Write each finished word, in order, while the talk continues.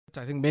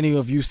I think many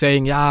of you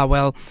saying, yeah,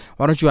 well,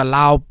 why don't you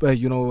allow,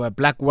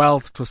 black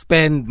wealth to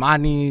spend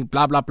money,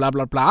 blah, blah, blah,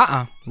 blah,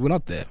 blah. We're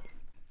not there.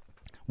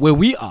 Where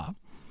we are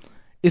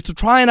is to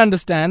try and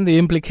understand the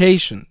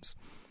implications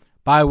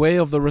by way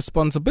of the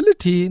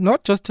responsibility,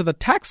 not just to the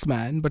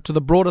taxman, but to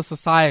the broader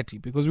society.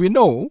 Because we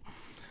know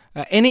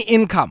any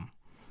income,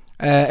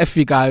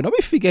 efika, no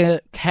bifike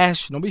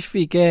cash, no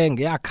bifike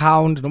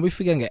nge-account, no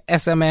bifike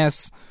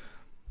nge-SMS,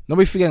 no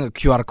bifike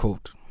nge-QR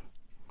code.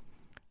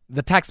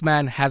 The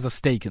taxman has a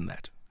stake in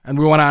that. And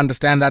we want to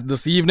understand that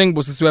this evening.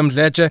 Busisiwe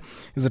Mdletshe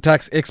is a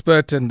tax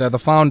expert and the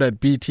founder at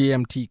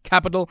Btmt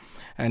Capital.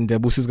 And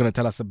Busi is going to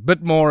tell us a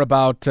bit more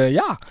about,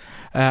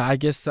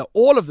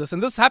 all of this.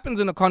 And this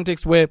happens in a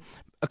context where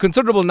a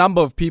considerable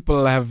number of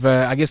people have,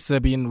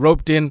 been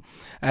roped in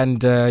and,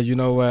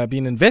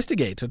 been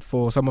investigated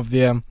for some of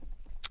their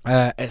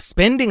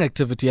spending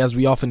activity, as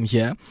we often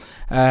hear.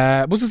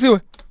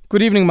 Busisiwe,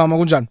 good evening, Mama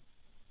Gunjan.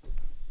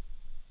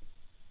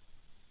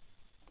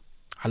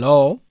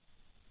 Hello?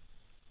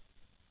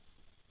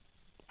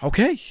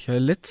 Okay,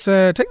 let's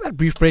take that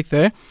brief break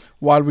there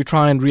while we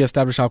try and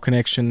re-establish our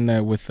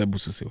connection with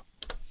Busisiwe.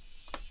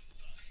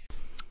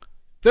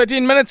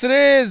 13 minutes it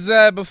is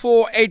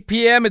before 8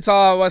 p.m. It's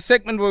our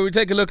segment where we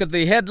take a look at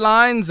the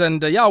headlines.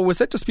 And we're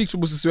set to speak to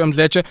Busisiwe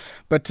Mdletshe.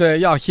 But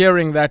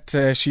hearing that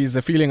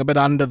she's feeling a bit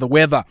under the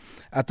weather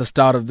at the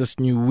start of this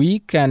new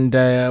week. And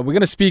we're going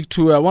to speak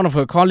to one of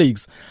her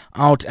colleagues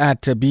out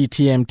at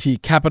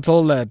Btmt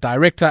Capital,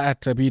 director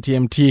at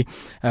Btmt,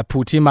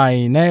 Phuti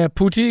Maine.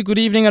 Phuti, good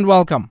evening and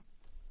welcome.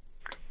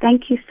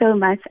 Thank you so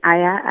much,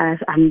 Aya.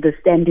 I'm the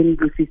standing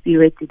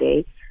Busisiwe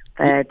today.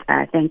 But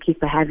thank you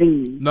for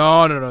having me.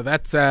 No.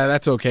 That's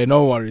okay.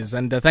 No worries.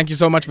 And thank you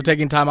so much for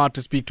taking time out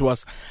to speak to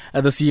us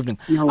this evening.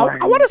 No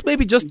worries. I want us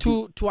maybe just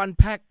to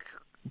unpack,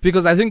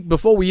 because I think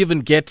before we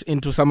even get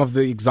into some of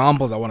the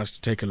examples I want us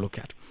to take a look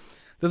at,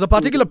 there's a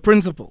particular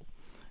principle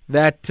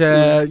that,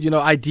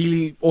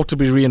 ideally ought to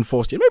be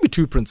reinforced here. Maybe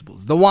two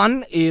principles. The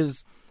one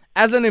is,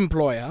 as an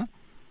employer,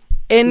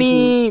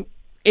 any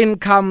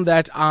income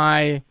that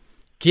I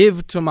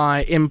give to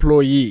my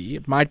employee,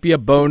 it might be a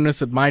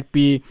bonus, it might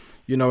be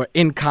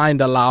in-kind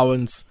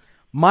allowance,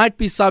 might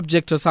be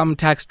subject to some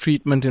tax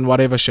treatment in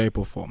whatever shape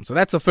or form. So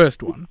that's the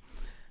first one.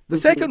 The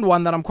second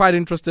one that I'm quite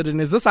interested in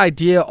is this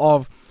idea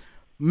of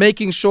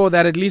making sure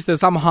that at least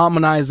there's some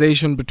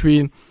harmonization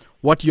between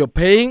what you're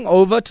paying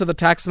over to the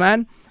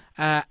taxman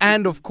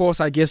and, of course,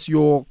 I guess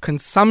your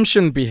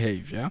consumption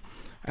behavior.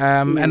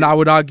 And I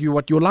would argue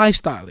what your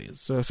lifestyle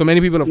is. So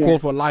many people have called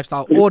for a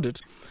lifestyle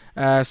audit.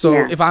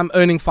 If I'm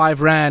earning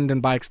R5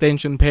 and by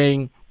extension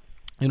paying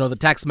the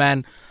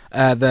taxman,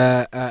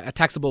 a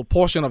taxable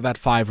portion of that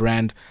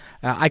R5,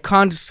 I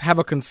can't have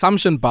a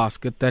consumption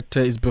basket that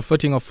is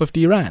befitting of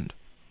R50.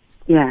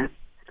 Yeah,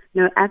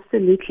 no,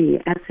 absolutely,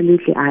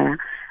 Aya.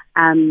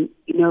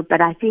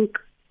 But I think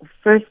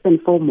first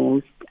and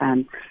foremost,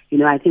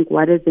 I think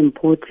what is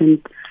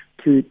important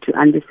to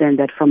understand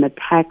that from a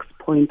tax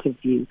point of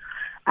view,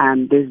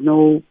 there's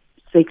no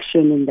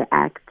section in the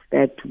Act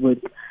that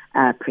would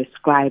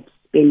prescribe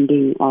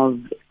spending of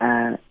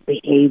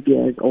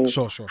behaviors or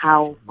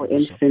how, for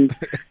instance,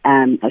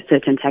 a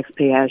certain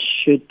taxpayer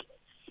should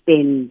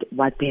spend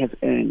what they have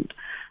earned.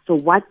 So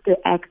what the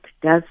Act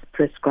does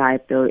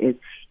prescribe, though, is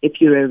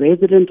if you're a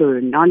resident or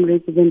a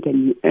non-resident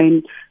and you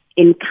earn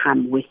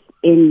income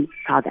within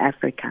South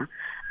Africa,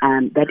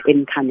 that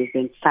income is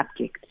then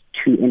subject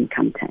to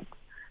income tax,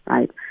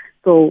 right?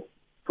 So,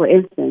 for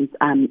instance,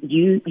 I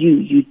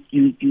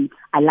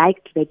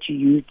liked that you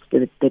used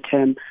the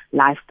term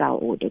lifestyle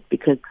audit,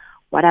 because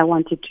what I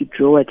wanted to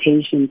draw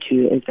attention to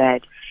is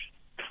that,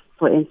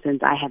 for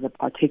instance, I have a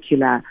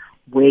particular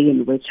way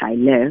in which I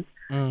live,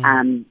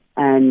 and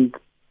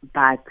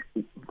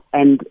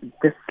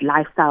this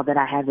lifestyle that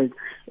I have is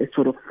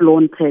sort of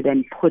flaunted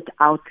and put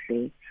out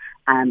there.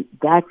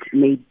 That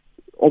may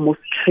almost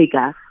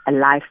trigger a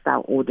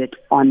lifestyle audit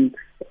on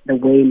the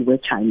way in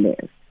which I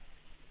live.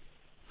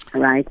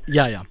 Right?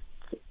 Yeah.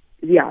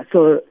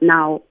 So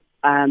now,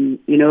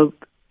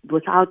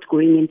 without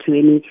going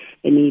into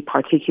any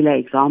particular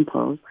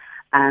examples,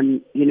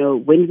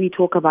 when we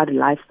talk about a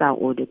lifestyle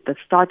audit, the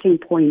starting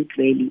point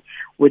really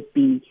would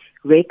be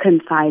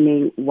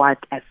reconciling what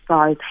a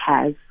SARS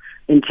has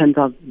in terms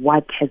of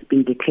what has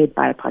been declared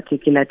by a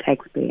particular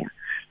taxpayer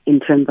in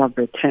terms of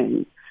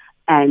returns,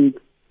 and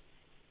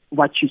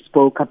what you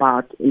spoke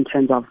about in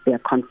terms of their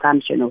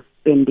consumption or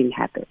spending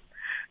habits.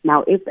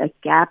 Now, if a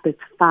gap is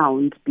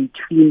found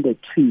between the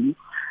two,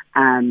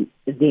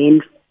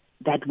 then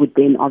that would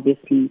then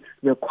obviously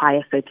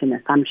require certain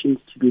assumptions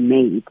to be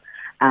made,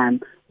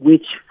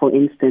 which, for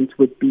instance,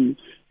 would be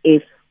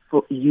if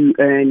you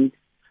earn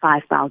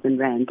 5,000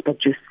 rand,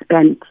 but your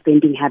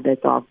spending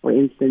habits are, for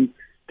instance,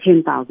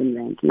 10,000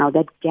 rand. Now,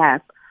 that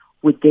gap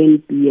would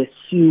then be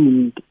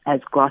assumed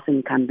as gross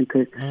income,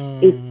 because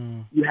if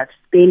you have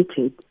spent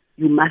it,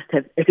 you must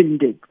have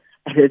earned it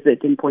at a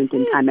certain point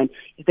in time. And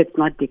if it's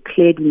not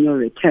declared in your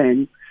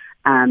return,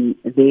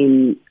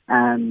 then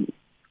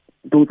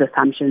those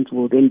assumptions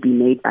will then be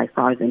made by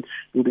SARS and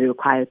you'll be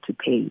required to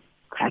pay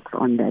tax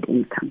on that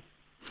income.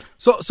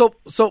 So,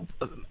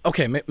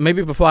 okay.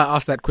 Maybe before I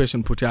ask that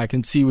question, Phuti, I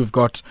can see we've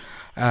got,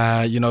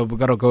 we've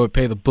got to go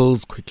pay the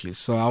bills quickly.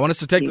 So I want us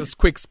to take this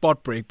quick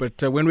spot break.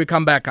 But when we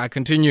come back, I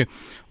continue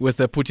with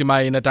Phuti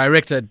Maine,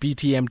 director at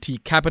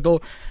Btmt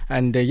Capital,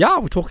 and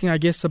we're talking, I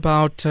guess,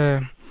 about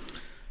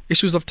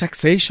issues of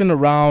taxation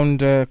around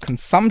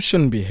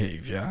consumption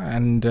behavior.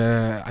 And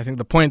I think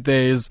the point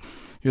there is,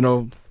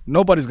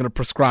 nobody's going to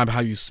prescribe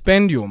how you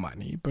spend your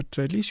money, but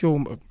at least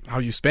how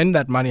you spend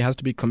that money has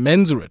to be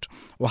commensurate,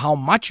 or how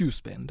much you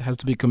spend has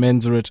to be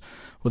commensurate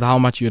with how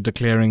much you're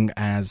declaring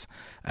as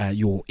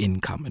your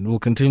income. And we'll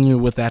continue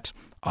with that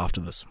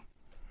after this.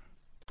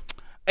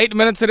 8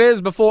 minutes it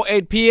is before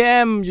 8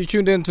 p.m. You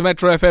tuned in to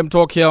Metro FM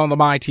Talk here on the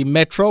Mighty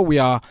Metro. We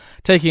are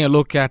taking a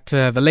look at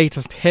the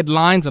latest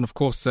headlines. And, of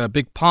course, a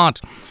big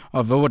part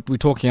of what we're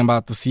talking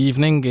about this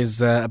evening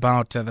is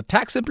about the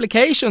tax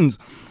implications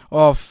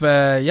of,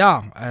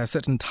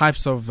 certain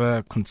types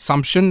of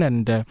consumption.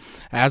 And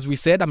as we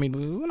said,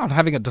 we're not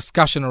having a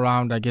discussion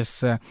around, I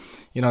guess, the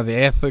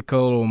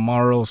ethical or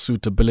moral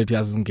suitability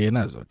as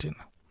But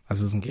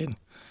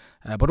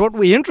what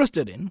we're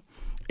interested in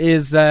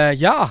is,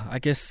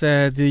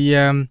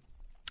 the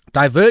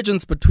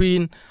divergence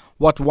between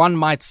what one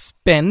might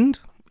spend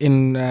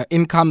in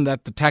income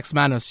that the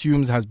taxman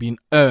assumes has been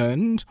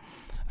earned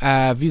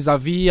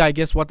vis-a-vis, I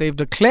guess, what they've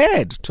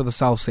declared to the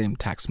self-same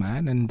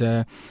taxman. And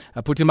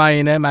Phuti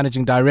Maine,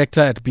 Managing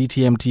Director at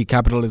Btmt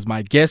Capital, is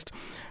my guest.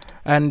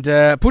 And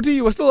Phuti,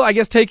 you were still, I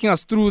guess, taking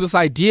us through this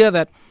idea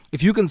that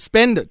if you can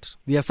spend it,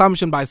 the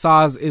assumption by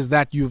SARS is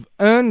that you've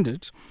earned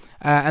it,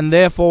 and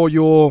therefore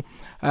your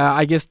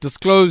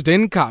disclosed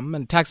income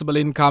and taxable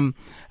income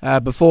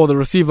before the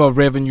receiver of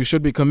revenue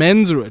should be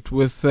commensurate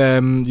with,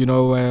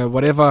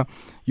 whatever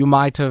you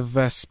might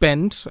have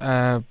spent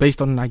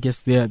based on, I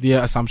guess, the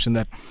assumption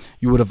that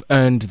you would have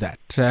earned that.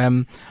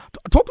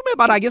 Talk to me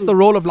about, I guess, the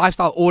role of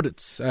lifestyle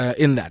audits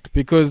in that,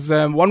 because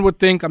one would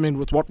think,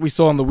 with what we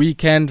saw on the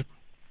weekend,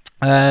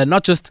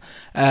 not just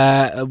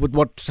with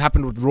what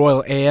happened with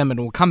Royal AM,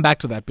 and we'll come back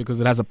to that because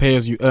it has a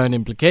pay-as-you-earn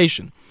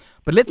implication.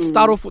 But let's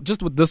start off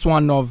just with this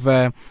one of,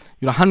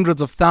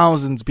 hundreds of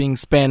thousands being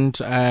spent,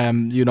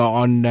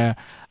 on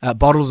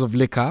bottles of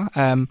liquor.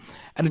 And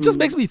it just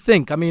makes me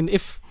think,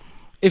 if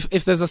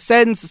there's a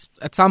sense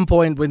at some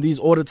point when these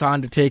audits are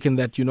undertaken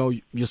that,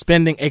 you're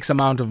spending X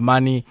amount of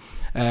money,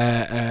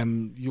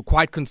 you're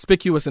quite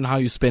conspicuous in how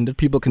you spend it,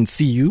 people can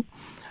see you.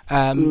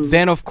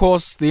 Then, of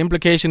course, the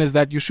implication is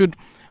that you should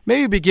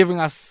maybe be giving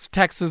us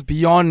taxes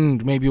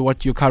beyond maybe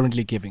what you're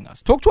currently giving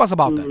us. Talk to us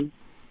about that.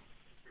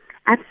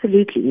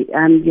 Absolutely.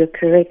 You're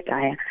correct,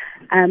 Aya.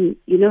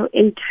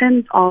 In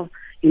terms of,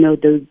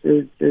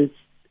 those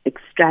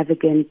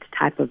extravagant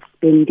type of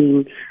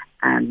spending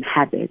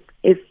habits,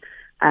 if,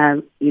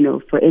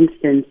 for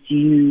instance,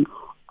 you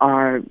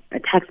are a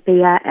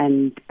taxpayer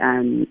and,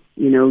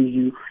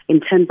 you, in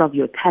terms of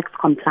your tax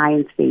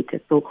compliance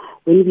status. So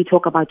when we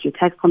talk about your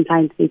tax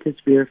compliance status,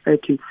 we refer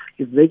to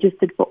you've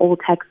registered for all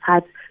tax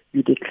types,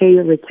 you declare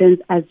your returns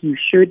as you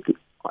should.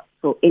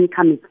 So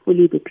income is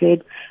fully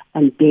declared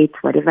and date,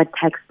 whatever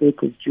tax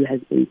status due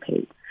has been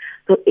paid.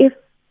 So if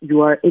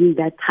you are in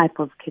that type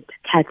of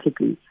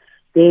category,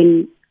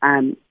 then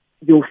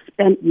your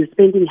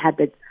spending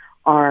habits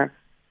are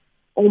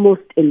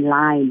almost in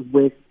line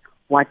with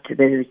what the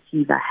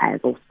receiver has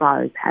or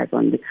SARS has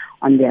on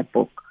their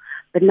book.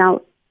 But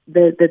now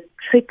the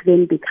trick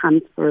then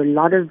becomes for a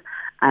lot of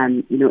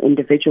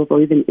individuals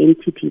or even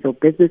entities or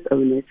business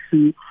owners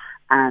who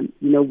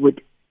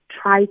would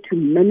try to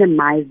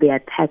minimize their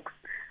tax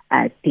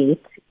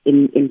debt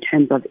in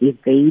terms of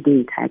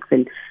evading tax,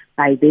 and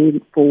by then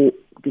for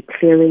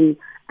declaring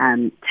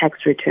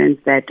tax returns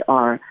that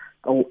are,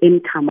 or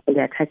income on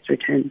their tax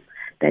returns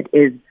that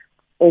is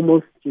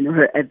almost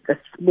a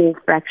small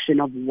fraction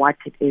of what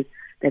it is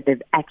that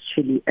they've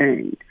actually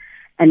earned.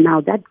 And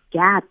now that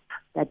gap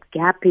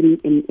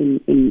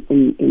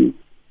in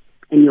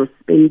your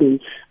spending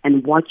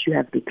and what you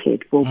have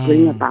declared will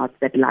bring about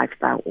that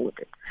lifestyle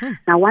audit.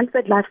 Now, once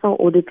that lifestyle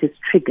audit is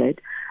triggered,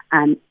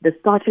 the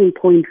starting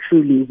point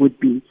truly would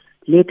be,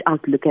 let us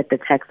look at the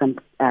tax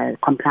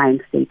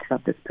compliance status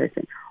of this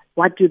person.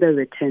 What do the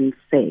returns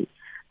say?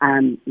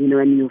 And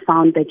you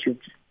found that you've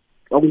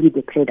only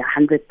declared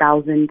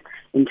 100,000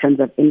 in terms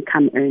of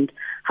income earned.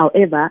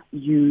 However,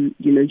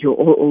 you're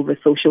all over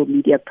social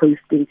media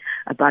posting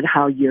about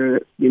how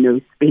you're,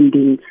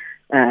 spending,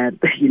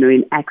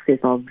 in excess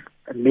of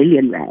R1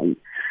 million.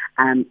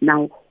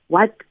 Now,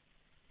 what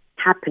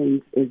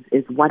happens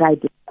is what I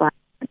described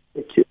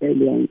to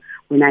earlier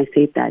when I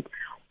said that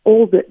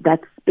all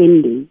that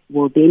spending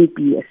will then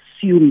be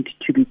assumed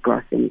to be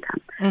gross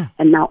income.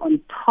 And now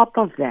on top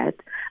of that,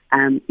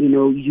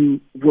 you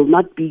will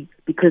not be,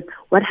 because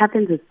what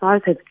happens is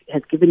SARS has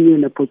given you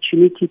an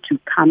opportunity to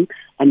come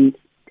and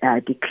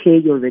declare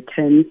your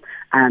returns,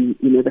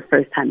 the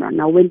first time around.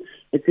 Now, when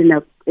it's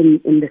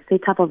in the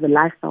setup of the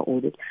lifestyle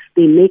audit,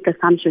 they make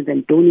assumptions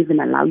and don't even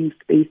allow you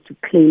space to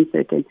claim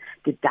certain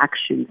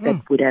deductions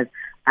that would have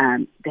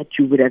that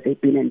you would have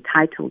been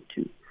entitled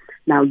to.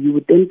 Now, you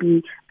would then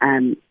be,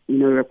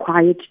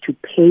 required to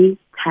pay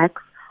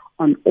tax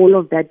on all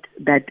of that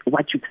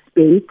what you've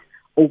spent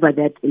over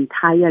that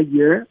entire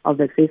year of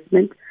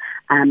assessment.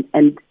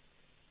 And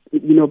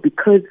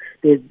because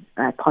there's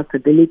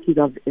possibilities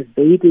of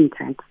evading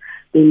tax,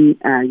 then,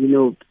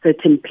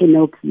 certain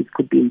penalties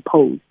could be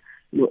imposed,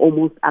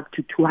 almost up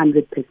to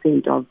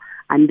 200% of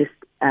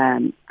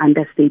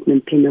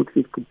understatement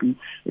penalties could be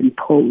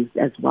imposed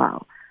as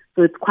well.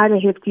 So it's quite a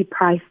hefty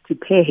price to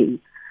pay,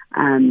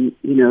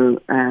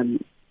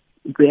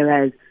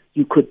 whereas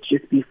you could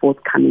just be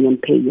forthcoming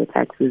and pay your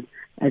taxes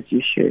as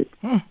you should.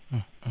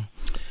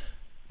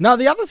 Now,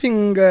 the other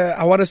thing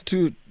I want us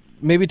to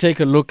maybe take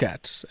a look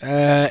at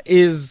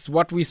is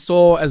what we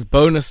saw as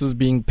bonuses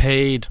being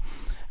paid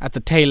at the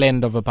tail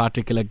end of a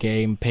particular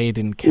game, paid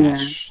in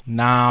cash. Yeah.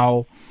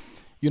 Now,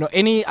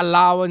 any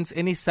allowance,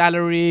 any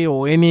salary,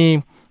 or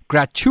any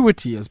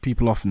gratuity, as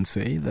people often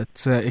say,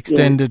 that's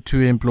extended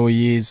to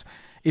employees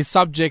is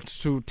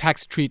subject to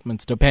tax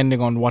treatments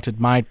depending on what it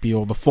might be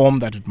or the form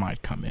that it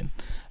might come in.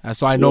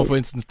 So I know, for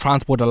instance,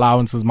 transport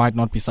allowances might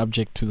not be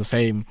subject to the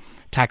same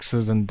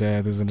taxes, and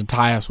there's an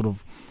entire sort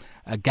of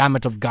a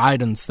gamut of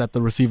guidance that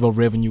the receiver of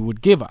revenue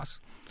would give us.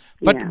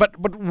 But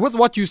with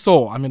what you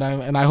saw, I mean,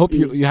 I hope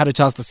you had a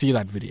chance to see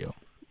that video.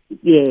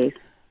 Yes.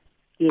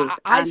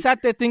 I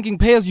sat there thinking,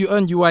 pay as you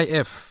earn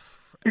UIF.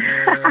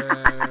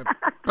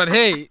 But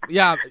hey,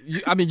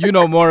 you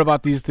know more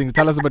about these things.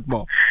 Tell us a bit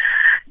more.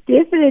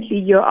 Definitely,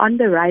 you're on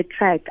the right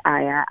track,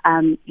 Aya.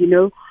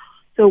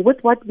 So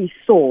with what we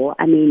saw,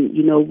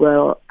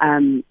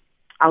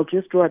 I'll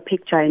just draw a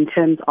picture in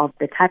terms of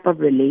the type of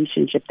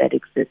relationship that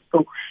exists.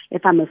 So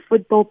if I'm a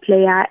football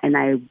player and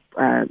I,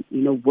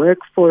 work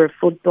for a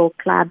football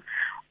club,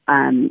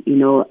 I'm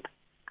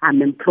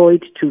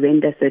employed to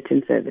render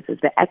certain services.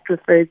 The act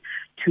refers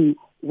to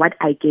what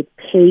I get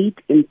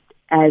paid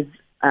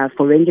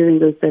for rendering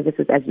those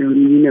services as a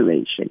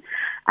remuneration,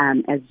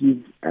 as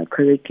you've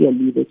correctly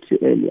alluded to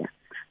earlier.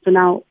 So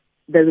now,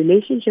 the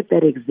relationship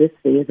that exists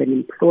there is an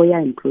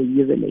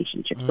employer-employee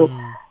relationship. So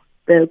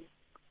the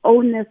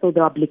onus or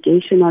the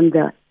obligation on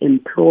the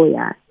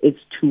employer is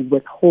to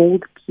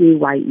withhold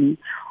PAYE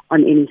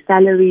on any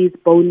salaries,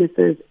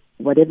 bonuses,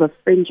 whatever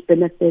fringe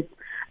benefits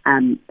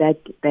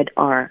that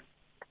are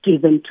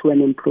given to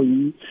an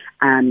employee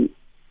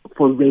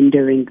for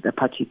rendering the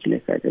particular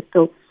service.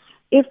 So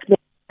if the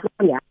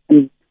employer,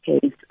 in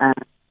this case...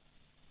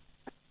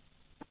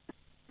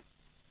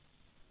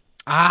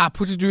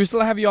 Phuti, do we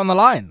still have you on the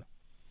line?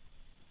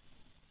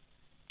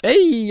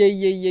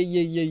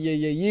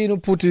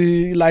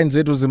 Phuti line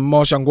zethu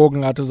zimosha ngoku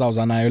ngathi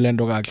zawuza nayo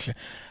lento kahle.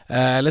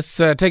 Let's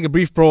take a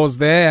brief pause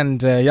there,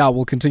 and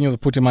we'll continue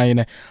with Phuti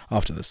Maine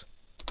after this.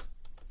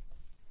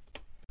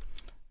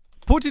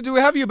 Phuti, do we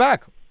have you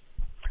back?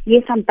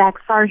 Yes, I'm back.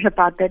 Sorry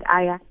about that,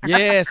 Aya.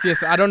 Yes.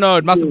 I don't know.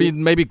 It must have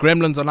been maybe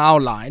gremlins on our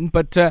line.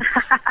 But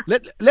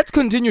let's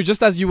continue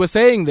just as you were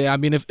saying there. I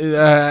mean,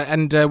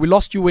 we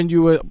lost you when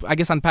you were, I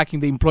guess,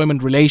 unpacking the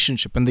employment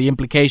relationship and the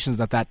implications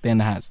that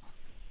then has.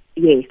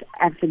 Yes,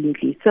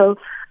 absolutely. So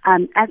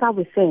as I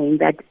was saying,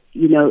 that,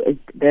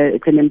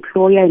 it's an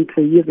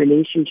employer-employee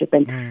relationship,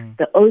 and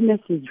the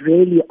onus is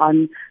really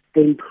on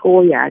the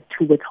employer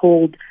to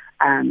withhold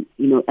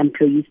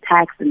employees'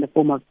 tax in the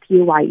form of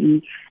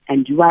PAYE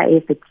and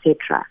UIF,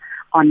 etc.,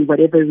 on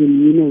whatever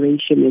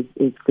remuneration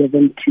is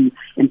given to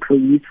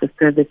employees for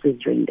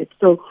services rendered.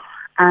 So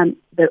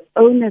the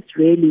onus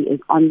really is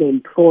on the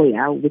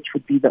employer, which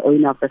would be the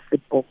owner of the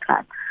football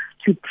club,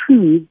 to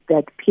prove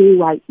that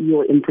PAYE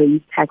or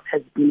employees' tax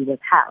has been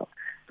withheld.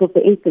 So, for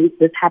instance,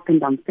 this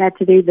happened on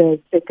Saturday, the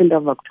 2nd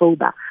of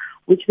October,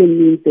 which then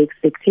means the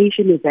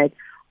expectation is that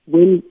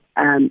when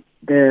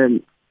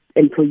the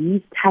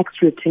employees'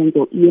 tax returns,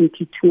 or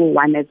EMT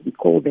 201 as we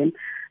call them,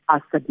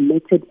 are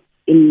submitted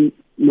in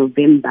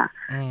November,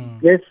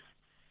 this,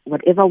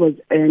 whatever was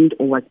earned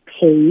or was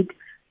paid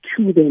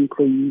to the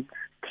employees,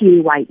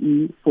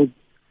 PAYE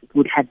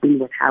would have been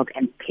withheld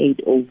and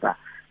paid over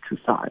to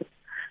SARS.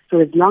 So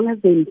as long as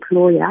the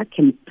employer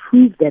can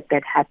prove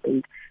that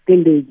happened,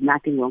 then there is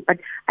nothing wrong. But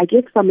I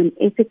guess from an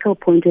ethical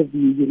point of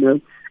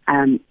view,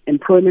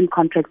 employment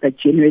contracts are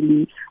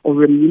generally, or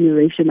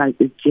remuneration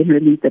is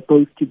generally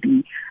supposed to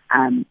be,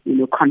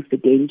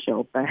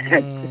 confidential. But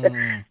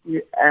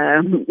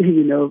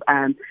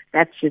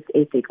that's just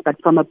ethics.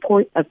 But from a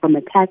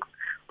tax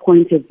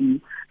point of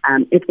view,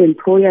 if the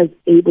employer is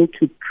able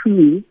to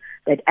prove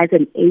that as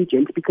an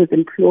agent, because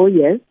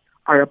employers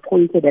are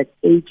appointed as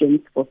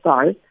agents for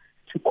SARS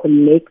to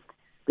collect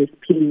this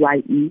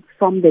PAYE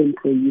from the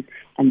employees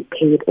and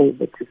pay it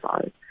over to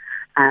SARS.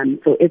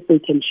 So if they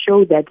can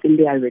show that in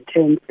their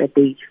returns that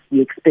we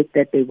expect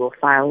that they will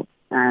file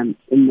in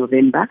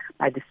November,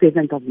 by the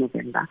 7th of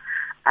November,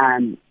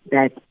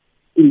 that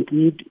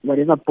indeed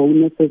whatever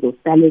bonuses or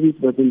salaries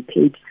were being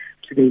paid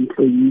to the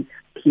employees,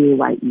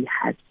 PAYE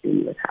has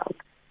been withheld.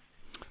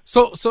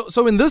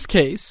 So in this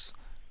case,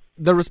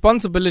 the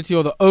responsibility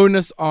or the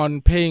onus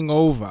on paying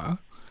over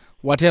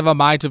whatever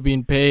might have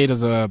been paid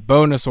as a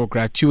bonus or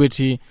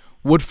gratuity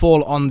would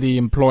fall on the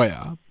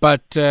employer.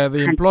 But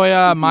the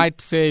employer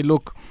might say,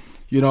 look,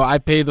 I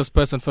pay this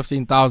person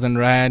 15,000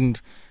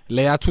 Rand.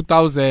 Leia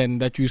 2,000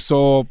 that you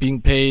saw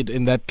being paid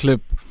in that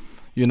clip,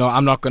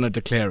 I'm not going to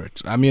declare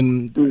it. I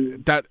mean,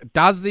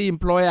 does the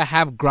employer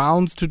have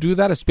grounds to do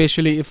that,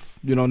 especially if,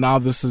 now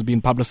this has been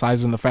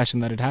publicized in the fashion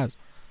that it has?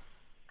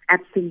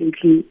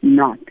 Absolutely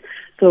not.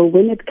 So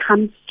when it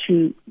comes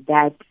to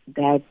that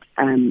the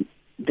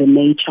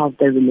nature of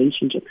the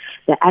relationship,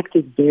 the act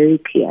is very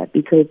clear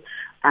because,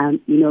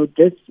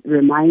 this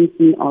reminds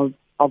me of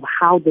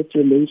how this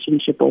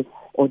relationship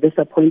or this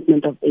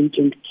appointment of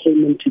agent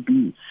came into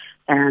being.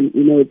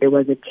 There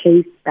was a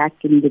case back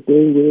in the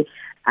day where,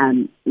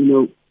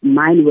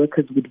 mine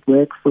workers would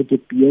work for the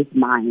Btmt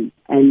mine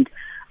and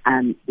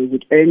they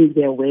would earn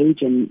their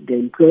wage and the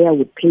employer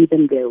would pay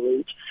them their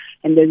wage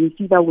and the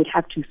receiver would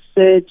have to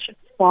search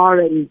far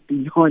and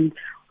beyond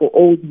for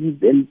all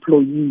these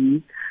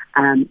employees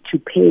to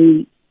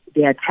pay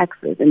their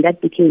taxes, and that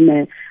became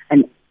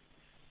an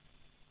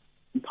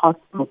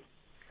impossible.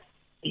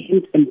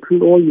 His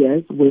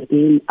employers were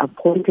being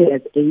appointed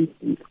as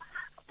agents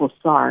for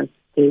SARS.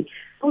 Say,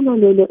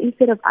 no.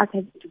 Instead of us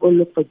having to go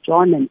look for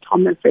John and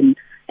Thomas and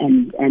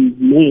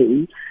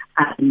Maine,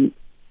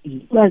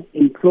 you as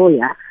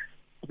employer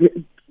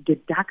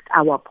deduct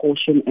our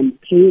portion and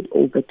pay it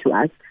over to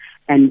us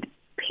and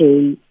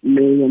pay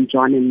May and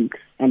John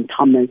and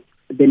Thomas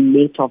the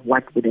net of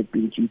what would have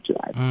been due to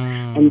us.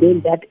 And then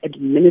that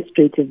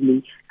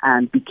administratively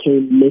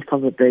became less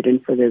of a burden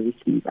for the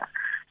receiver.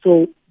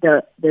 So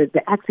the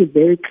act is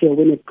very clear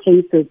when it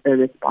places the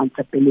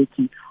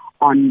responsibility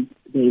on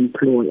the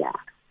employer,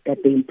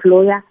 that the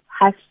employer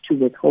has to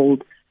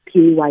withhold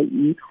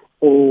PAYE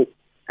or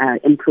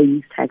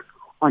employees tax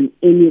on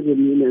any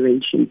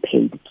remuneration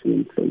paid to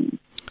employees.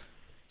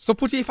 So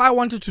Phuti, if I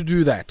wanted to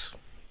do that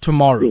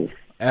tomorrow,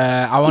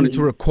 Yes. I wanted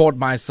to record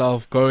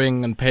myself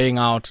going and paying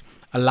out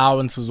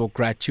allowances or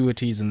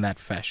gratuities in that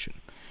fashion.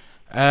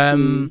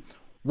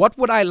 What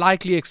would I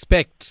likely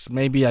expect,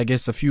 maybe I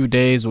guess a few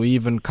days or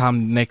even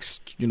come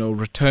next,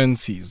 return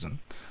season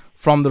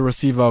from the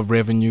receiver of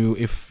revenue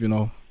if,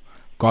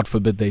 God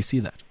forbid they see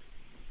that?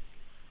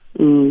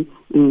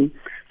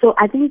 So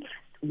I think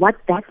what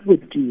that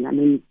would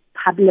do,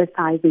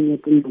 publicizing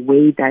it in the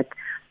way that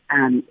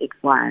it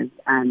was,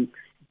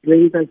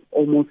 brings us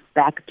almost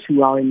back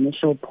to our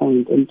initial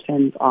point in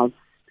terms of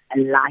a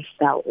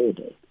lifestyle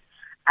audit.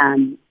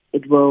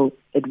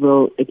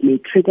 It may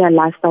trigger a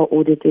lifestyle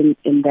audit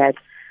in that,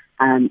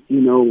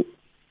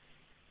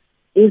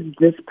 is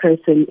this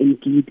person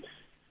indeed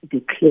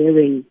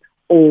declaring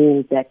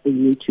all that they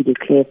need to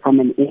declare from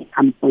an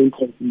income point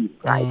of view,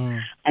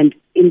 right? And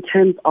in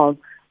terms of,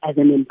 as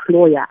an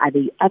employer, are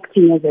they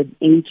acting as an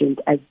agent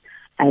as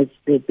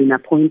they've been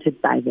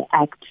appointed by the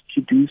Act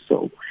to do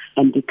so,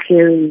 and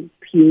declaring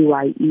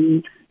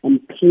PAYE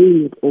and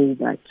paying it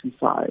over to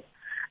SARS?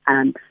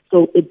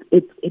 So it's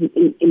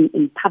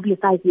in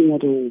publicizing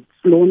it or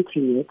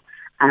flaunting it,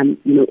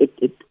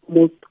 it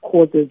almost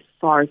causes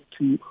SARS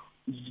to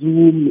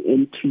zoom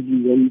into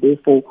you, and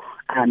therefore,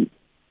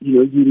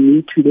 you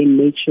need to then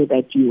make sure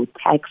that your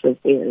tax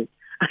affairs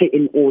are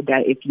in order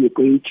if you're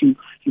going to,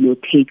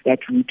 take that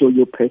route, or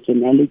your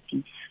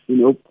personality,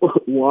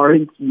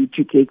 warrants you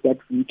to take that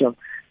route of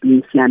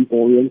being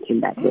flamboyant in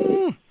that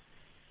way.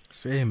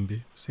 Same.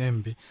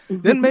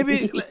 Then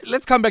maybe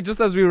let's come back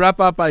just as we wrap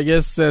up, I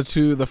guess,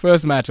 to the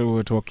first matter we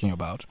were talking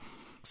about.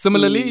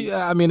 Similarly,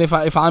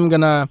 if I'm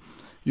gonna,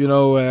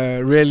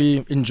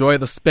 really enjoy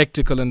the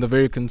spectacle and the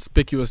very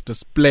conspicuous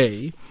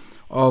display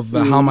of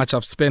how much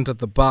I've spent at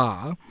the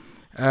bar,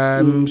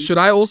 should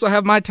I also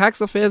have my tax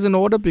affairs in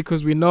order?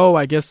 Because we know,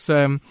 I guess,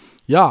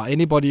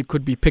 anybody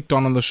could be picked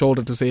on the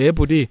shoulder to say, "Hey,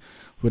 Budi,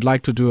 we'd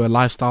like to do a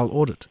lifestyle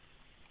audit."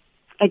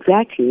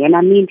 Exactly, and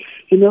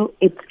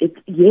it's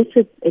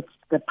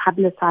the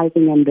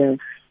publicizing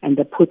and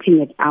the putting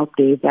it out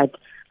there that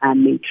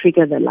may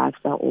trigger the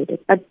lifestyle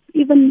audit. But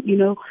even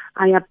there's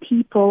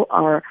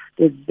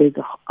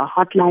a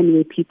hotline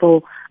where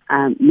people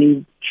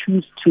may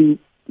choose to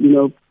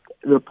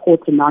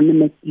report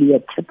anonymously a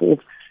tip-off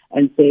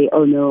and say,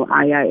 "Oh no,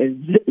 Aya is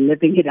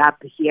living it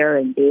up here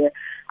and there.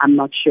 I'm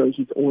not sure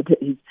his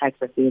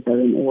tax affairs are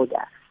in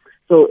order."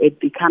 So it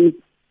becomes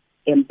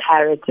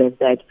imperative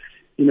that,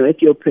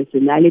 if your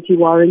personality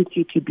warrants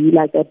you to be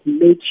like that,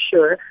 make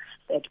sure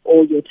that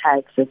all your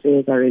tax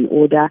affairs are in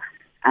order.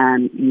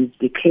 You've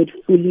declared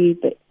fully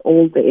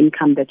all the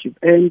income that you've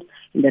earned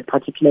in that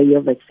particular year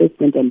of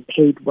assessment and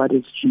paid what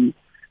is due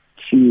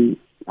to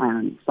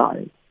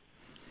SARS.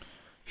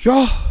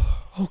 Yeah,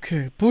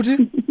 okay.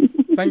 Budi,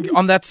 thank you.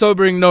 On that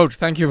sobering note,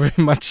 thank you very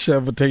much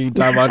for taking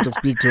time out to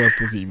speak to us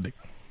this evening.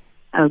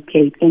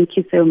 Okay, thank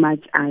you so much,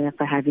 Aya,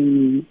 for having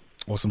me.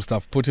 Awesome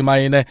stuff. Phuti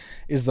Maine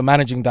is the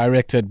managing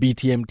director at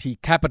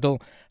Btmt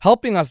Capital,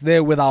 helping us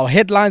there with our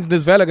headlines.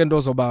 Phamgoba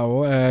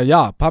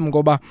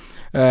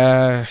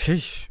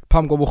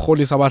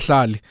ukholisa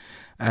abahlali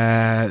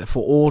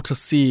for all to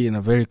see in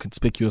a very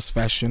conspicuous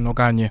fashion.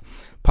 Okanye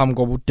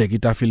phamgoba udeka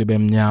itafile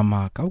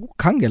bemnyama.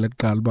 Khangela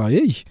kuqala ba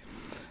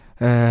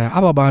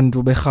aba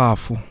bantu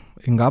berhafu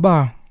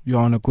ingaba you're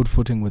on a good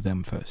footing with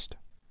them first?